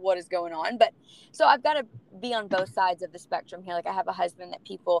him, like what is going on. But so I've got to be on both sides of the spectrum here. Like, I have a husband that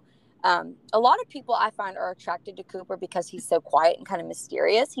a lot of people I find are attracted to Cooper because he's so quiet and kind of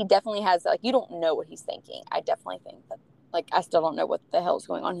mysterious. He definitely has, like, you don't know what he's thinking. I definitely think that, like, I still don't know what the hell is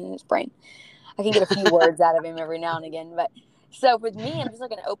going on in his brain. I can get a few words out of him every now and again, but so with me, I'm just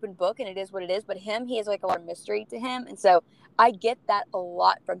like an open book, and it is what it is. But him, he has like a lot of mystery to him, and so I get that a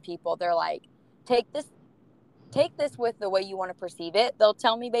lot from people. They're like, take this, take this with the way you want to perceive it. They'll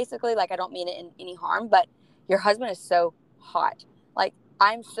tell me basically, like, I don't mean it in any harm, but your husband is so hot. Like,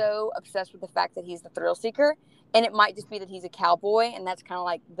 I'm so obsessed with the fact that he's the thrill seeker, and it might just be that he's a cowboy, and that's kind of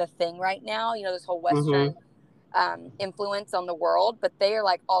like the thing right now. This whole Hmm. Western influence on the world, but they are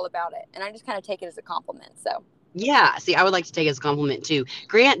like all about it, and I just kind of take it as a compliment. So Yeah, see, I would like to take it as a compliment too.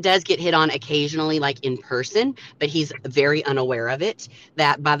 Grant does get hit on occasionally, like in person, but he's very unaware of it.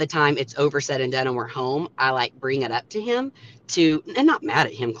 That by the time it's over, said and done, and we're home, I like bring it up to him to, and not mad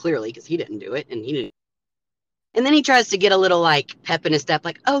at him clearly because he didn't do it and he didn't. And then he tries to get a little like pep in his step,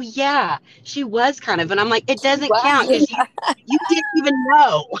 like, "Oh yeah, she was kind of," and I'm like, "It She doesn't count was. because you didn't even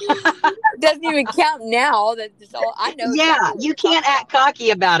know." It doesn't even count now. That's all. I know Yeah, exactly what you you're can't talking act about. cocky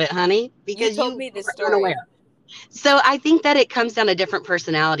about it, honey, You because told you me this were unaware. story. So I think that it comes down to different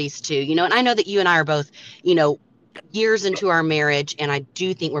personalities too, and I know that you and I are both, you know, years into our marriage, and I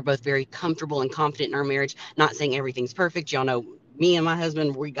do think we're both very comfortable and confident in our marriage. Not saying everything's perfect. Y'all know me and my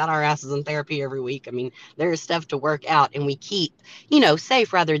husband, we got our asses in therapy every week. I mean, there's stuff to work out, and we keep,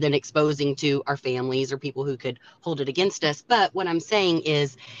 safe rather than exposing to our families or people who could hold it against us. But what I'm saying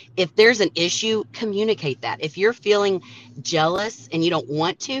is, if there's an issue, communicate that. If you're feeling jealous and you don't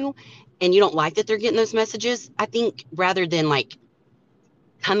want to, and you don't like that they're getting those messages, I think rather than like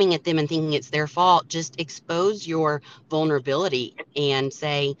coming at them and thinking it's their fault, just expose your vulnerability and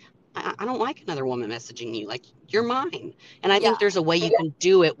say, I don't like another woman messaging you. Like, you're mine. And I think Yeah, there's a way you can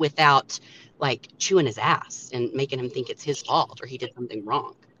do it without like chewing his ass and making him think it's his fault or he did something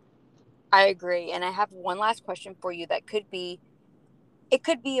wrong. I agree. And I have one last question for you that it could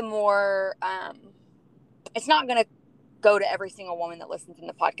be a more, it's not going to go to every single woman that listens in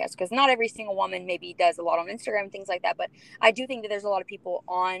the podcast because not every single woman maybe does a lot on Instagram and things like that. But I do think that there's a lot of people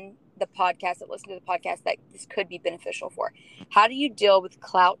on the podcast that listen to the podcast that this could be beneficial for. How do you deal with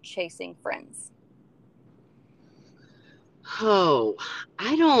clout chasing friends? Oh,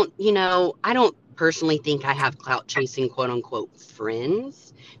 I don't personally think I have clout chasing quote unquote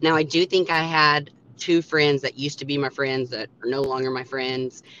friends. Now, I do think I had two friends that used to be my friends that are no longer my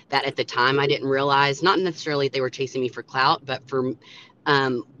friends that at the time I didn't realize, not necessarily they were chasing me for clout, but for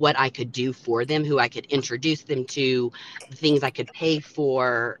what I could do for them, who I could introduce them to, the things I could pay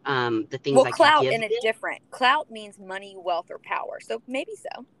for, the things Well, I could clout give in a them. different clout means money, wealth, or power. So maybe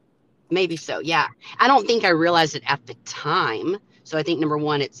so. Maybe so, yeah. I don't think I realized it at the time. So I think number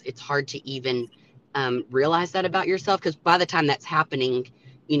one, it's hard to even realize that about yourself because by the time that's happening,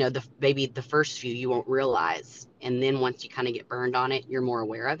 the maybe the first few you won't realize, and then once you kind of get burned on it, you're more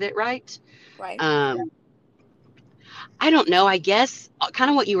aware of it, right? Right. Um, I don't know. I guess kind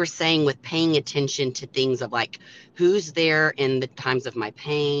of what you were saying with paying attention to things of like who's there in the times of my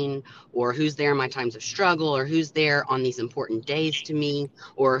pain, or who's there in my times of struggle, or who's there on these important days to me,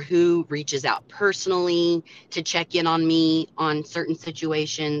 or who reaches out personally to check in on me on certain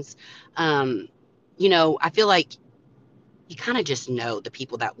situations. Um, I feel like you kind of just know the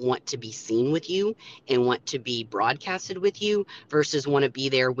people that want to be seen with you and want to be broadcasted with you versus want to be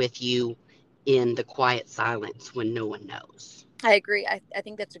there with you in the quiet silence when no one knows. I agree. I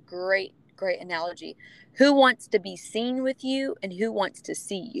think that's a great analogy. Who wants to be seen with you and who wants to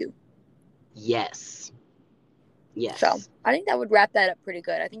see you? Yes. So Yes. I think that would wrap that up pretty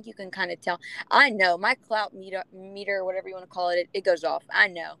good. I think you can kind of tell. I know my clout meter, whatever you want to call it, it goes off. I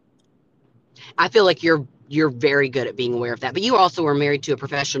know. I feel like you're very good at being aware of that. But you also were married to a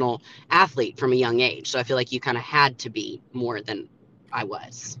professional athlete from a young age. So I feel like you kind of had to be more than I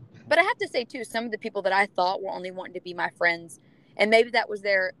was. But I have to say, too, some of the people that I thought were only wanting to be my friends, and maybe that was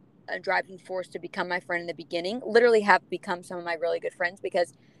their driving force to become my friend in the beginning, literally have become some of my really good friends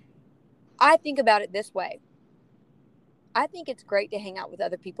because I think about it this way. I think it's great to hang out with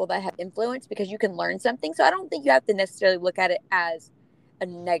other people that have influence because you can learn something. So I don't think you have to necessarily look at it as a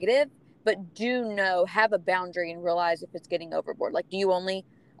negative, but have a boundary and realize if it's getting overboard. Like,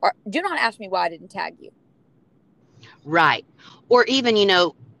 or do not ask me why I didn't tag you. Right. Or even,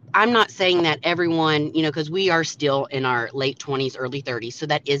 I'm not saying that everyone, because we are still in our late 20s, early 30s. So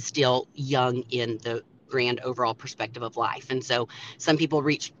that is still young in the grand overall perspective of life. And so some people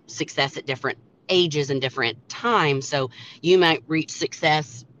reach success at different ages and different times. So you might reach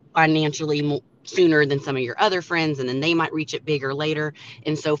success financially sooner than some of your other friends, and then they might reach it bigger later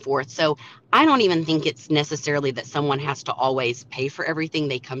and so forth. So I don't even think it's necessarily that someone has to always pay for everything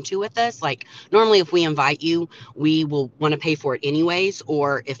they come to with us. Like, normally, if we invite you, we will want to pay for it anyways.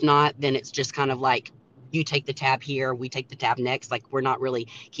 Or if not, then it's just kind of like you take the tab here, we take the tab next. Like, we're not really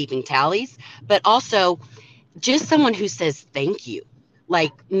keeping tallies. But also, just someone who says thank you.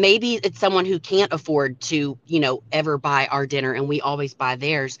 Like, maybe it's someone who can't afford to, ever buy our dinner and we always buy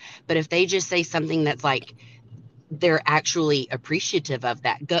theirs. But if they just say something that's like, they're actually appreciative of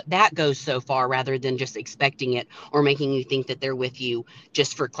that. That goes so far rather than just expecting it or making you think that they're with you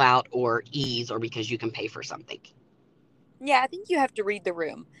just for clout or ease or because you can pay for something. Yeah, I think you have to read the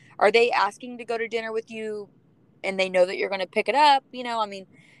room. Are they asking to go to dinner with you and they know that you're going to pick it up? I mean,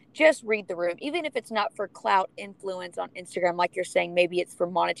 just read the room, even if it's not for clout influence on Instagram, like you're saying. Maybe it's for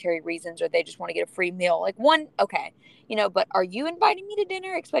monetary reasons, or they just want to get a free meal. Like, one, okay, but are you inviting me to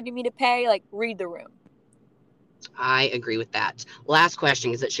dinner, expecting me to pay? Like, read the room. I agree with that. Last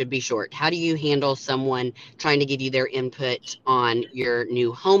question, because it should be short. How do you handle someone trying to give you their input on your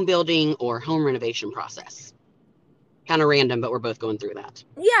new home building or home renovation process? Kind of random, but we're both going through that.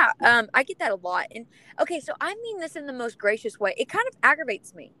 Yeah, I get that a lot. And okay, so I mean this in the most gracious way. It kind of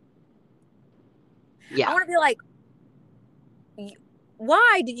aggravates me. I Yeah. want to be like,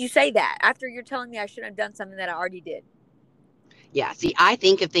 why did you say that after you're telling me I shouldn't have done something that I already did? Yeah. See, I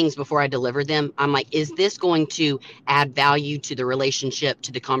think of things before I deliver them. I'm like, is this going to add value to the relationship,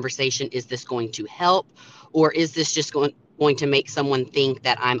 to the conversation? Is this going to help? Or is this just going to make someone think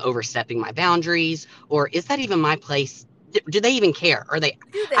that I'm overstepping my boundaries? Or is that even my place? Do they even care? Are they?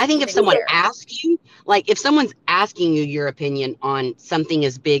 Do they I think if even someone care? asks you, like if someone's asking you your opinion on something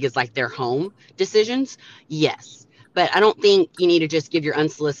as big as like their home decisions, yes. But I don't think you need to just give your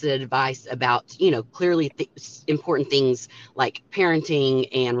unsolicited advice about, clearly important things like parenting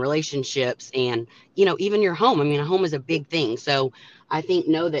and relationships and, even your home. I mean, a home is a big thing. So I think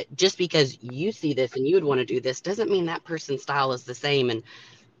know that just because you see this and you would want to do this doesn't mean that person's style is the same. And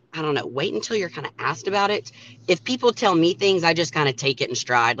I don't know, wait until you're kind of asked about it. If people tell me things, I just kind of take it in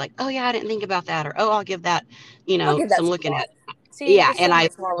stride, like, oh, yeah, I didn't think about that. Or, oh, I'll give that, I'll give that some some looking thought. at. See, Yeah. you're And so I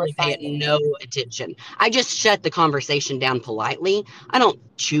much more really pay it refined than no me. attention. I just shut the conversation down politely. I don't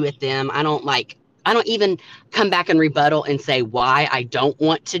chew at them. I don't even come back and rebuttal and say why I don't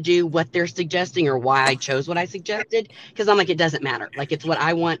want to do what they're suggesting or why I chose what I suggested. Cause I'm like, it doesn't matter. Like, it's what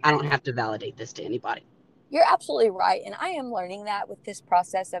I want. I don't have to validate this to anybody. You're absolutely right. And I am learning that with this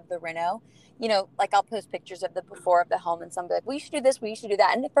process of the reno. Like I'll post pictures of the before of the home and somebody like, we should do this, we should do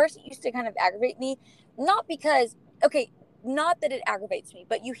that. And at first it used to kind of aggravate me, not because, okay, not that it aggravates me,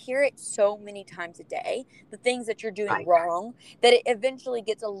 but you hear it so many times a day, the things that you're doing Right. wrong, that it eventually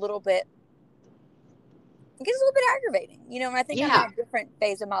gets a little bit aggravating, and I think I'm in Yeah. a different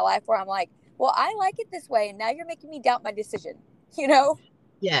phase of my life where I'm like, well, I like it this way. And now you're making me doubt my decision, you know?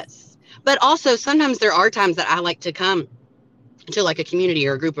 Yes. But also sometimes there are times that I like to come to like a community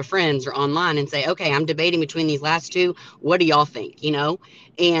or a group of friends or online and say, okay, I'm debating between these last two. What do y'all think?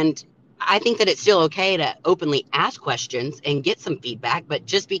 And I think that it's still okay to openly ask questions and get some feedback. But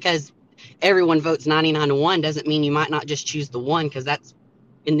just because everyone votes 99 to 1 doesn't mean you might not just choose the one because that's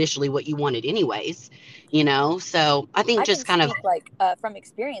initially what you wanted, anyways. So I think I can just kind of, speak like from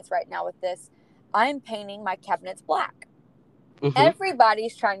experience right now with this. I'm painting my cabinets black. mhm.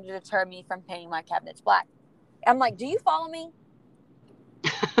 Everybody's trying to deter me from painting my cabinets black. I'm like, do you follow me?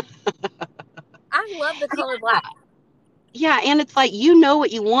 I love the color black. Yeah, and it's like you know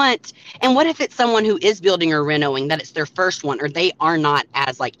what you want. And what if it's someone who is building or renoing that it's their first one or they are not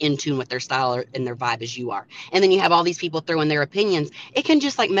as like in tune with their style or and their vibe as you are. And then you have all these people throwing their opinions. It can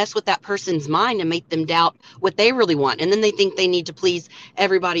just like mess with that person's mind and make them doubt what they really want. And then they think they need to please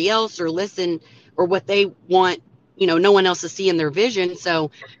everybody else or listen or what they want, no one else to see in their vision.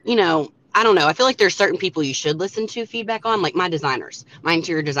 So, I don't know. I feel like there's certain people you should listen to feedback on, like my designers, my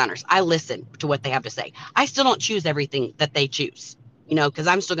interior designers. I listen to what they have to say. I still don't choose everything that they choose, because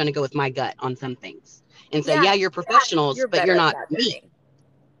I'm still going to go with my gut on some things and say, Yeah, yeah, you're professionals, you're but better you're at not that than me. me.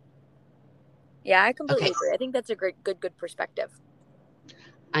 Yeah, I Okay. completely agree. I think that's a great, good perspective.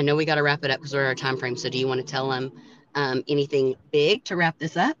 I know we got to wrap it up because we're at our time frame. So do you want to tell them anything big to wrap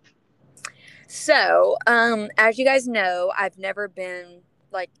this up? So, as you guys know, I've never been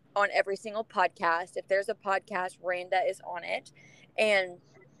like on every single podcast. If there's a podcast, Randa is on it. And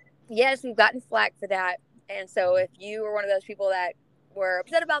yes, we've gotten flack for that. And so if you were one of those people that were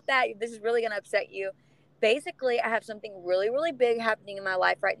upset about that, this is really going to upset you. Basically, I have something really, really big happening in my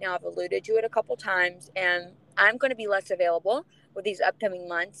life right now. I've alluded to it a couple times, and I'm going to be less available with these upcoming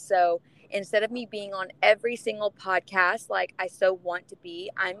months. So instead of me being on every single podcast like I so want to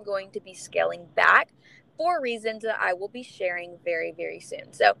be, I'm going to be scaling back for reasons that I will be sharing very, very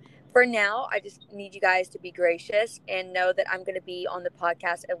soon. So for now, I just need you guys to be gracious and know that I'm going to be on the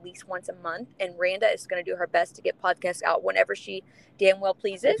podcast at least once a month. And Randa is going to do her best to get podcasts out whenever she damn well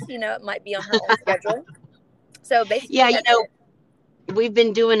pleases. It might be on her own schedule. So basically, Yeah, that's it. we've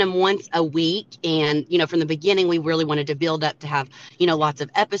been doing them once a week. And, from the beginning, we really wanted to build up to have, lots of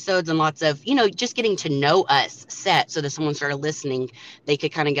episodes and lots of, just getting to know us set so that someone started listening, they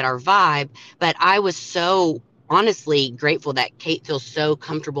could kind of get our vibe. But I was so honestly grateful that Kait feels so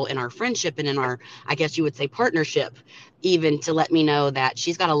comfortable in our friendship and in our, I guess you would say, partnership, even to let me know that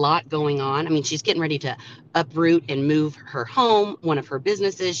she's got a lot going on. I mean, she's getting ready to uproot and move her home, one of her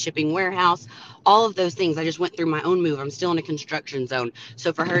businesses, shipping warehouse, all of those things. I just went through my own move. I'm still in a construction zone.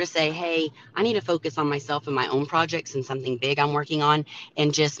 So for her to say, hey, I need to focus on myself and my own projects and something big I'm working on,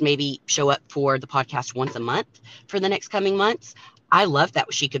 and just maybe show up for the podcast once a month for the next coming months. I love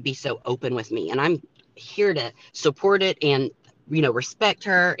that she could be so open with me, and I'm here to support it and respect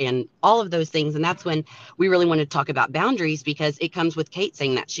her and all of those things. And that's when we really want to talk about boundaries, because it comes with Kait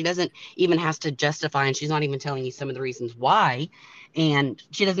saying that she doesn't even has to justify, and she's not even telling you some of the reasons why, and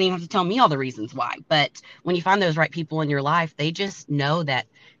she doesn't even have to tell me all the reasons why. But when you find those right people in your life, they just know that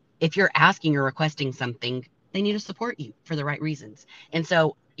if you're asking or requesting something, they need to support you for the right reasons. And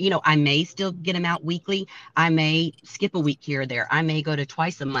so, I may still get them out weekly. I may skip a week here or there. I may go to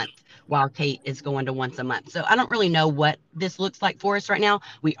twice a month while Kait is going to once a month. So I don't really know what this looks like for us right now.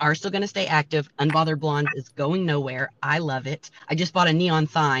 We are still going to stay active. Unbothered Blondes is going nowhere. I love it. I just bought a neon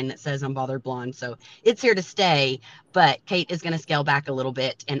sign that says Unbothered Blonde. So it's here to stay. But Kait is going to scale back a little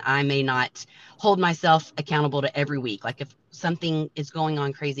bit, and I may not hold myself accountable to every week. Like if something is going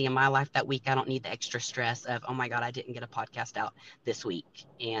on crazy in my life that week, I don't need the extra stress of, oh my God, I didn't get a podcast out this week.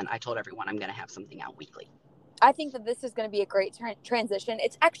 And I told everyone I'm going to have something out weekly. I think that this is going to be a great transition.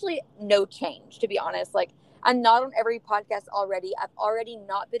 It's actually no change, to be honest. Like, I'm not on every podcast already. I've already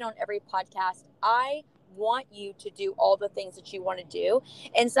not been on every podcast. I want you to do all the things that you want to do.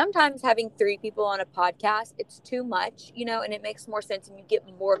 And sometimes having 3 people on a podcast, it's too much, and it makes more sense and you get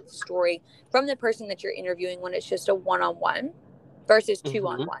more of the story from the person that you're interviewing when it's just a one-on-one versus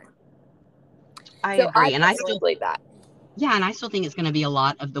 2-on-1. I so agree. I And I still believe that. Yeah, and I still think it's going to be a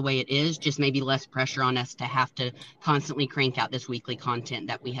lot of the way it is, just maybe less pressure on us to have to constantly crank out this weekly content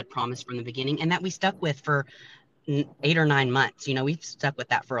that we had promised from the beginning and that we stuck with for 8 or 9 months. We've stuck with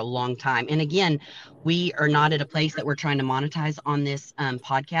that for a long time. And again, we are not at a place that we're trying to monetize on this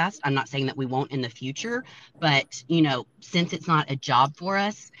podcast. I'm not saying that we won't in the future, but since it's not a job for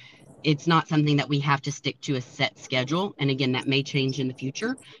us, it's not something that we have to stick to a set schedule. And again, that may change in the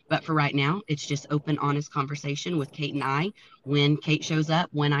future. But for right now, it's just open, honest conversation with Kait and I, when Kait shows up,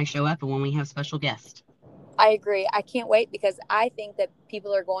 when I show up, and when we have special guests. I agree. I can't wait, because I think that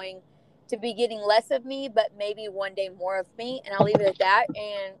people are going to be getting less of me, but maybe one day more of me. And I'll leave it at that.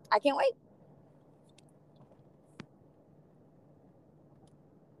 And I can't wait.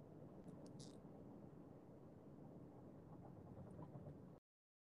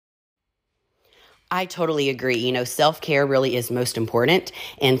 I totally agree. Self-care really is most important.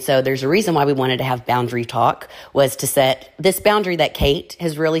 And so there's a reason why we wanted to have boundary talk, was to set this boundary that Kait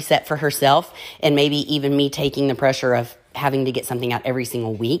has really set for herself, and maybe even me taking the pressure of having to get something out every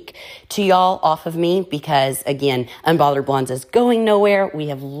single week to y'all off of me, because again, Unbothered Blondes is going nowhere. We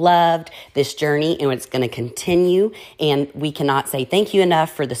have loved this journey and it's going to continue, and we cannot say thank you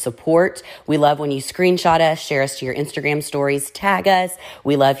enough for the support. We love when you screenshot us, share us to your Instagram stories, tag us.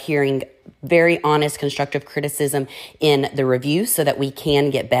 We love hearing very honest, constructive criticism in the reviews so that we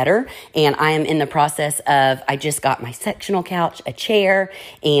can get better. And I am in the process of, I just got my sectional couch, a chair,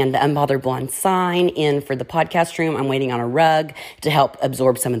 and the Unbothered Blonde sign in for the podcast room. I'm waiting on a rug to help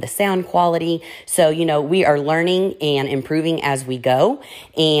absorb some of the sound quality. So, we are learning and improving as we go.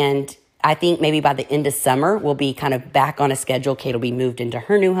 And I think maybe by the end of summer, we'll be kind of back on a schedule. Kait will be moved into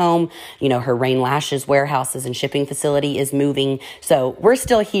her new home. Her Rain Lashes warehouses and shipping facility is moving. So we're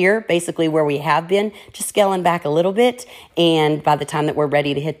still here, basically where we have been, just scaling back a little bit. And by the time that we're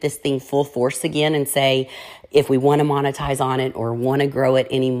ready to hit this thing full force again and say, if we want to monetize on it or want to grow it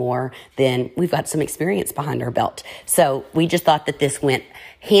anymore, then we've got some experience behind our belt. So we just thought that this went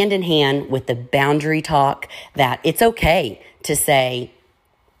hand in hand with the boundary talk, that it's okay to say,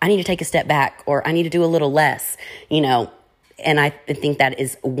 I need to take a step back, or I need to do a little less, and I think that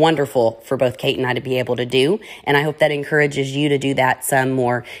is wonderful for both Kait and I to be able to do. And I hope that encourages you to do that some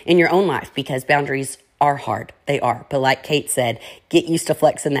more in your own life, because boundaries are hard. They are. But like Kait said, get used to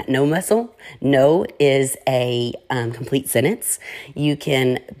flexing that no muscle. No is a complete sentence. You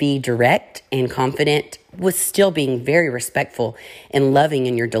can be direct and confident with still being very respectful and loving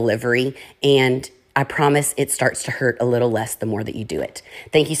in your delivery. And I promise it starts to hurt a little less the more that you do it.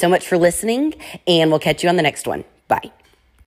 Thank you so much for listening, and we'll catch you on the next one. Bye.